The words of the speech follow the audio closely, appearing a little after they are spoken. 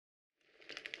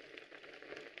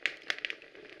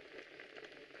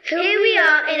Here we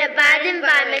are in a bad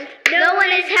environment. No one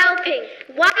is helping.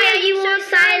 Why are you all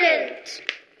silent?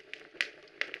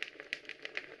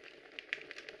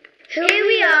 Here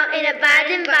we are in a bad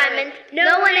environment.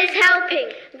 No one is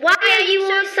helping. Why are you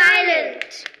all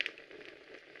silent?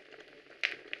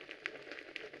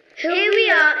 Here we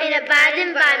are in a bad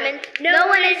environment. No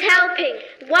one is helping.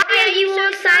 Why are you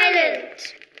all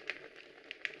silent?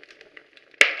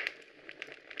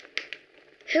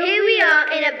 Here we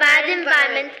are in a bad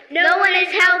environment. No one is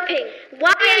helping.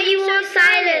 Why are you all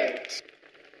silent?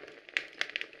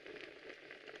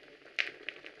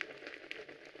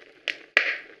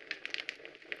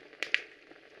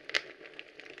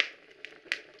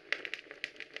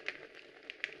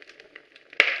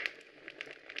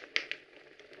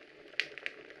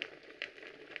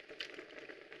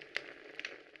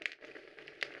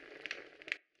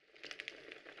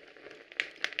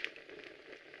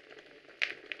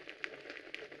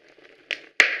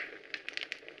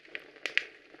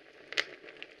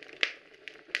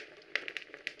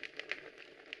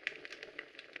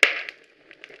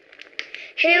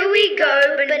 Here we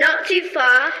go, but not too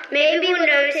far. Maybe we'll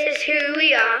notice who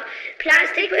we are.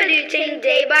 Plastic polluting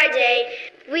day by day.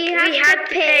 We have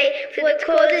to pay for the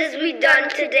causes we've done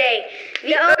today.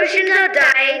 The oceans are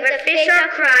dying, the fish are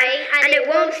crying, and it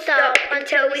won't stop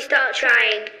until we start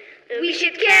trying. We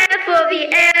should care for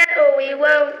the air or we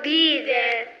won't be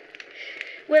there.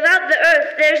 Without the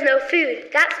earth, there's no food.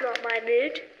 That's not my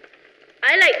mood.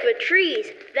 I like the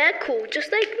trees. They're cool,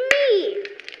 just like me.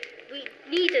 We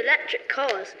need electric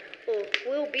cars, or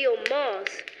we'll be on Mars.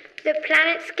 The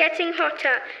planet's getting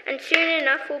hotter, and soon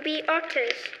enough we'll be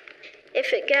otters.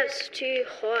 If it gets too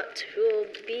hot, we'll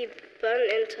be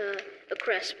burnt into a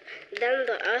crisp. Then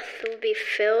the earth will be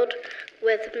filled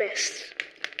with mist.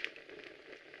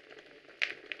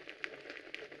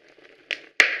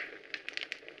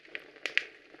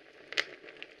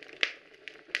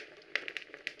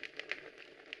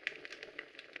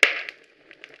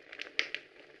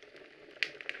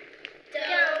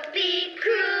 Don't be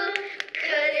cruel,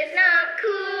 'cause it's not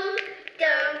cool.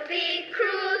 Don't be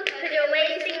cruel, 'cause you're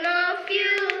wasting more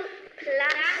fuel.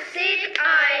 Plastic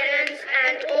islands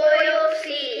and oil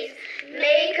seas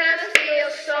make us feel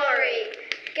sorry.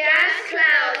 Gas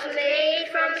clouds made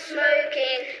from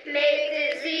smoking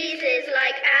make diseases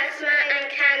like asthma and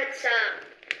cancer.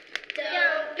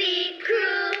 Don't be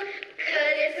cruel,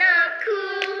 'cause it's not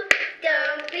cool.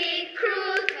 Don't be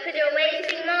cruel, 'cause you're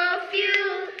wasting more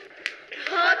fuel.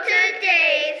 Hotter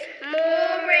days,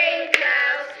 more rain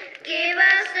clouds, give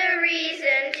us a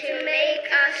reason to make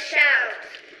us shout.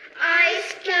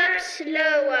 Ice caps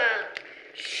lower,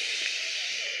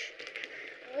 shh.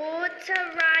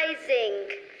 Water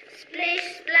rising,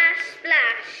 splish, splash,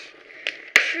 splash.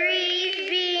 Trees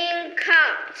being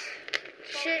cut,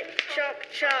 chip, chop,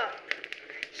 chop.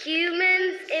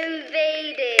 Humans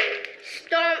invading,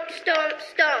 stomp, stomp,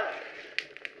 stomp.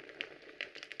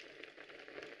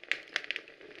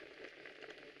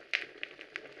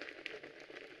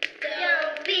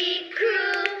 Don't be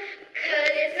cruel,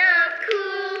 'cause it's not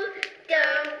cool.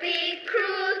 Don't be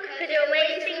cruel, 'cause you're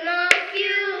wasting more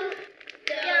fuel.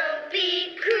 Don't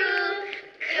be cruel,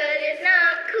 'cause it's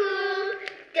not cool.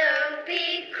 Don't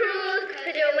be cruel,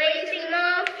 'cause you're wasting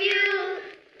more fuel.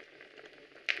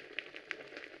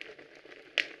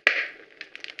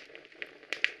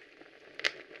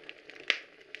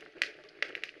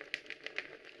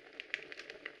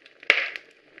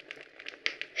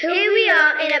 Here we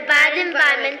are in a bad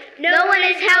environment. No one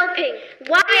is helping.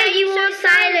 Why are you all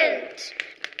silent?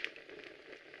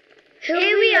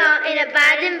 Here we are in a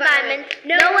bad environment.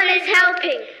 No one is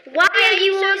helping. Why are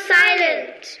you all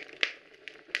silent?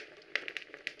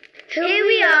 Here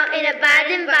we are in a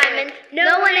bad environment.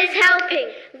 No one is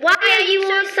helping. Why are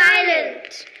you all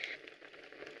silent?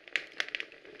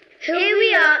 Here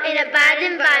we are in a bad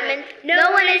environment. No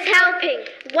one is helping.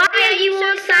 Why are you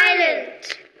all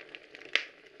silent?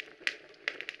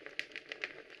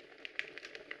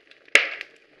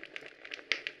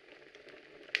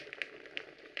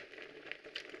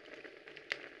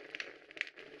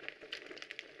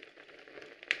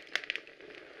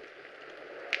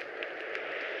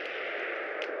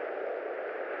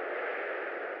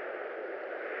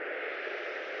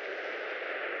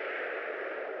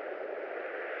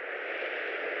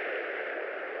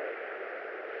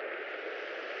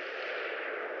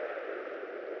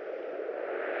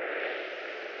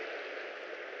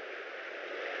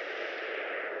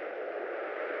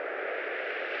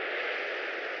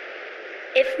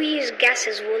 If we use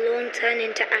gases, we'll all turn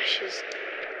into ashes.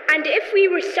 And if we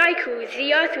recycle,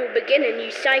 the earth will begin a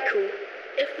new cycle.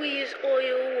 If we use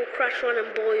oil, we'll crash on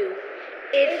and boil.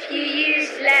 If you use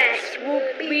less,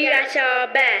 we'll be at our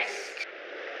best.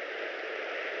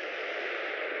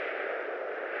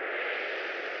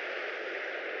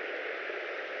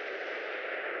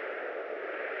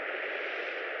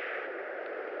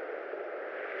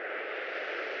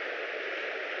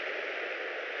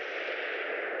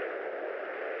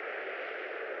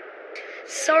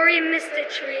 Sorry, Mr.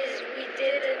 Trees, we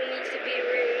didn't mean to be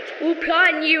rude. We'll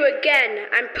plant you again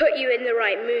and put you in the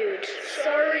right mood.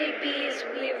 Sorry, bees,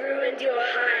 we ruined your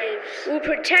hives. We'll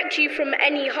protect you from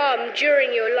any harm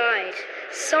during your life.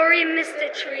 Sorry,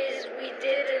 Mr. Trees, we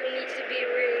didn't mean to be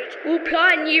rude. We'll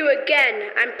plant you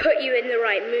again and put you in the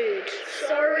right mood.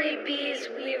 Sorry, bees,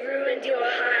 we ruined your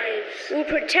hives. We'll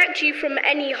protect you from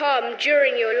any harm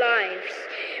during your lives.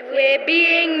 We're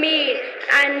being mean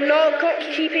and not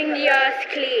keeping the earth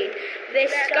clean. The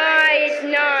sky is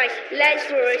nice, let's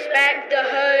respect the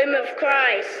home of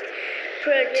Christ.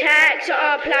 Protect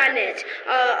our planet,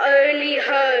 our only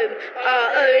home,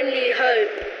 our only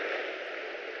hope.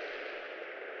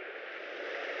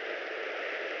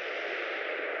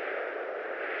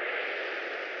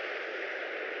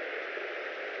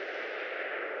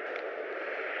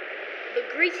 The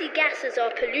greasy gases are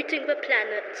polluting the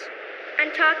planet.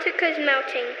 Antarctica's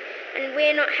melting, and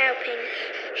we're not helping.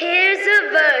 Here's a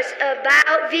verse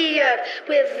about the earth,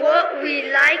 with what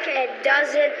we like and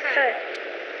doesn't hurt.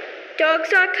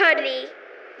 Dogs are cuddly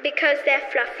because they're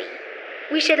fluffy.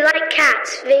 We should like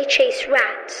cats, they chase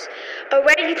rats.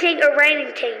 Orangutan,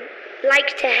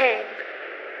 like to hang.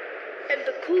 And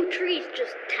the cool trees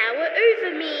just tower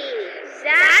over me.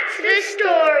 That's the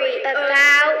story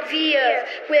about the earth,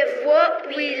 with what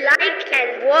we like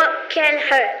and what can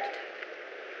hurt.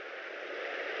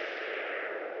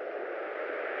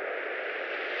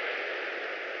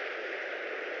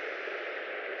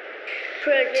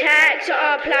 Protect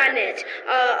our planet,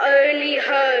 our only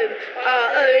home,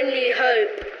 our only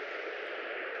hope.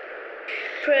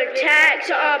 Protect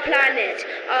our planet,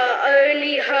 our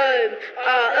only home,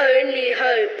 our only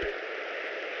hope.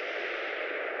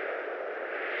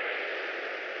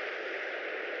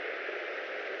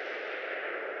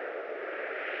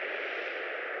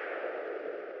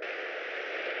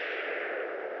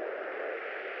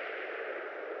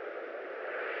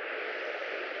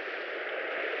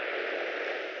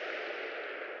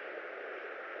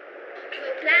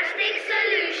 For plastic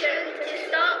solution to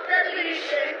stop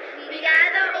pollution, we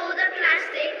gather all the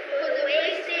plastic for the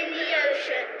waste in the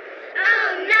ocean.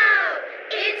 Oh no,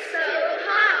 it's so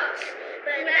hot,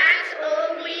 but that's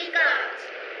all we got.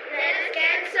 Let's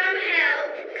get some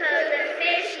help, 'cause the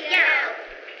fish yelp.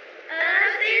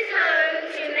 Earth is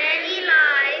home to many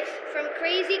lives, from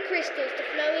crazy crystals to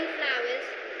flowing flowers.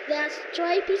 There's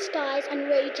stripy skies and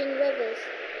raging rivers.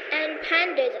 And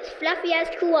pandas as fluffy as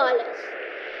koalas.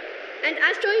 And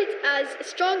asteroids as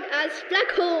strong as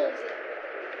black holes.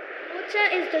 Water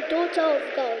is the daughter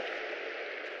of God.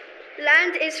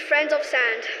 Land is friend of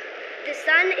sand. The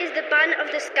sun is the bun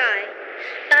of the sky.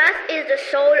 Earth is the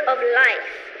soul of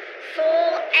life.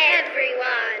 For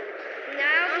everyone.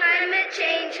 Now climate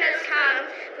change has come.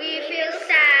 We feel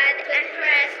sad and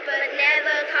pressed but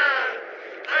never calm.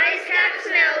 Ice caps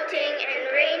melting and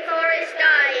rainforests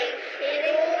dying.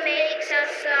 It all makes us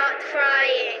start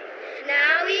crying.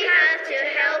 Now we have to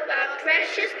help our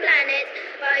precious planet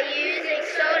by using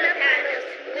solar panels,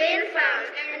 wind farms,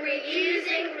 and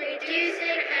reusing,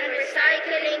 reducing, and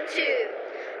recycling too.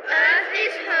 Earth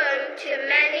is home to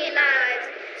many lives,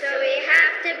 so we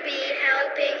have to be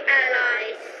helping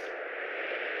allies.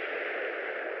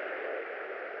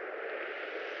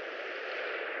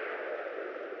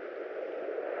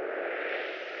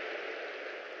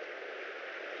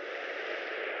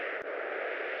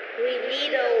 We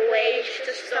need a way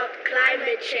to stop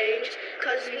climate change,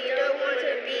 'cause we don't want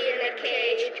to be in a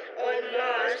cage on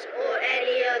Mars or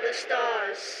any other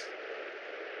stars.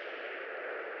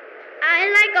 I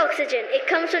like oxygen. It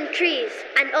comes from trees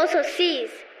and also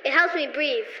seas. It helps me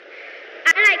breathe.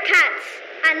 I like cats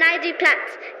and I do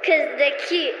plants 'cause they're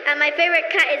cute, and my favorite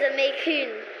cat is a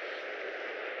Maine.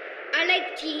 I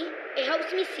like tea. It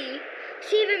helps me see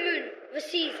the moon, the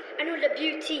seas, and all the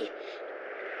beauty.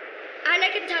 I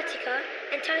like Antarctica.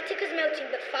 Antarctica's melting,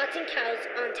 but farting cows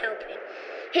aren't helping.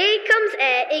 Here comes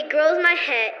air. It grows my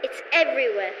hair. It's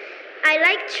everywhere. I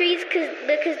like trees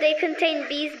because they contain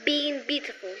bees being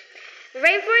beautiful.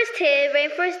 Rainforest here,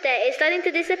 rainforest there. It's starting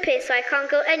to disappear, so I can't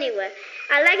go anywhere.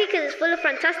 I like it because it's full of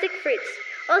fantastic fruits.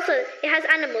 Also, it has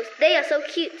animals. They are so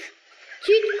cute.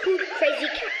 Cute, cool, crazy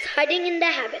cats hiding in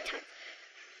their habitat.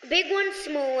 Big ones,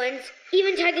 small ones,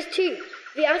 even tigers too.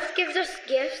 The earth gives us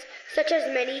gifts, such as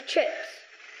many trips.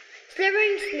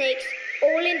 Slithering snakes,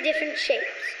 all in different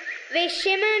shapes. They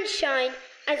shimmer and shine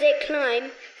as they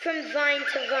climb from vine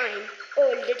to vine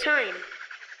all the time.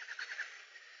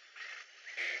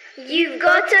 You've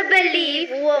got to believe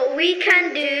what we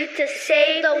can do to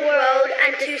save the world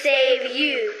and to save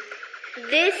you.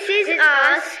 This is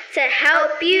us to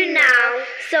help you now,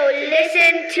 so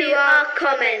listen to our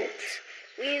comments.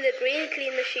 We need a green,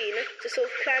 clean machine to solve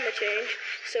climate change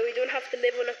so we don't have to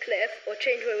live on a cliff or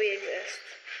change where we exist.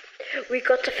 We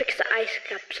got to fix the ice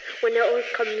caps. When it all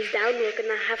comes down, we're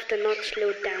going to have to not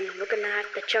slow down. We're going to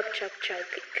have to chug.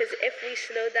 Because if we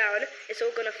slow down, it's all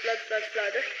going to flood.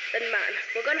 Then man,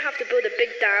 we're going to have to build a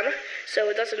big dam so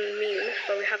it doesn't mean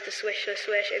that we have to swish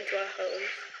into our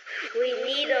homes. We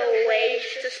need a way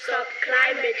to stop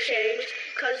climate change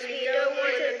because we don't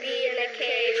want to be in a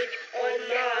cage on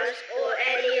Mars or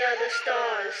any other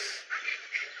stars.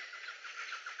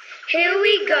 Here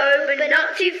we go, but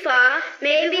not too far.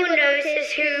 Maybe we'll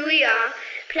notice who we are.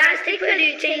 Plastic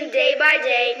polluting day by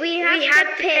day. We have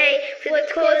to pay for the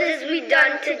causes we've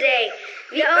done today.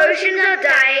 The oceans are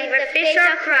dying, the fish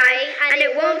are crying, and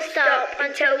it won't stop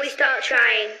until we start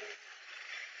trying.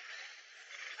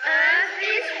 Earth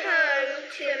is home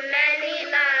to many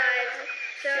lives,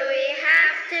 so we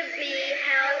have to be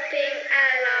helping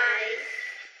allies.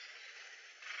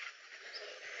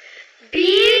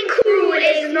 Being cruel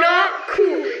is not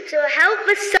cool, so help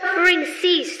the suffering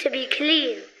cease to be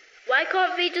clean. Why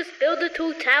can't we just build a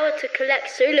tall tower to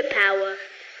collect solar power?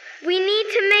 We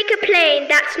need to make a plane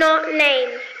that's not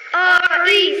lame.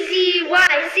 RECYCLING,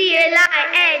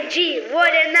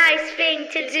 what a nice thing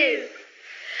to do.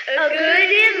 A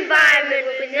good environment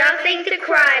with nothing to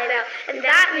cry about, and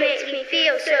that makes me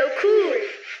feel so cool.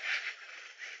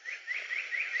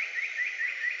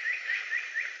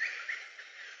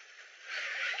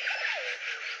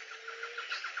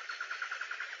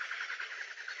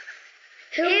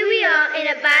 Here we are in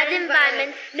a bad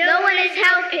environment, no one is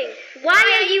helping. Why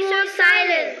are you all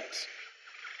silent?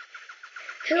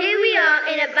 Here we are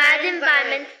in a bad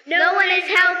environment, no one is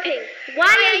helping.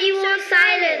 Why are you all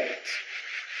silent?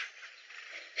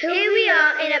 Here we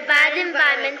are in a bad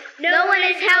environment, no one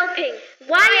is helping.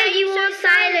 Why are you all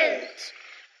silent?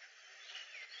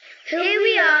 Here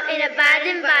we are in a bad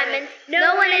environment,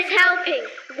 no one is helping.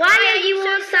 Why are you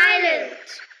all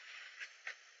silent?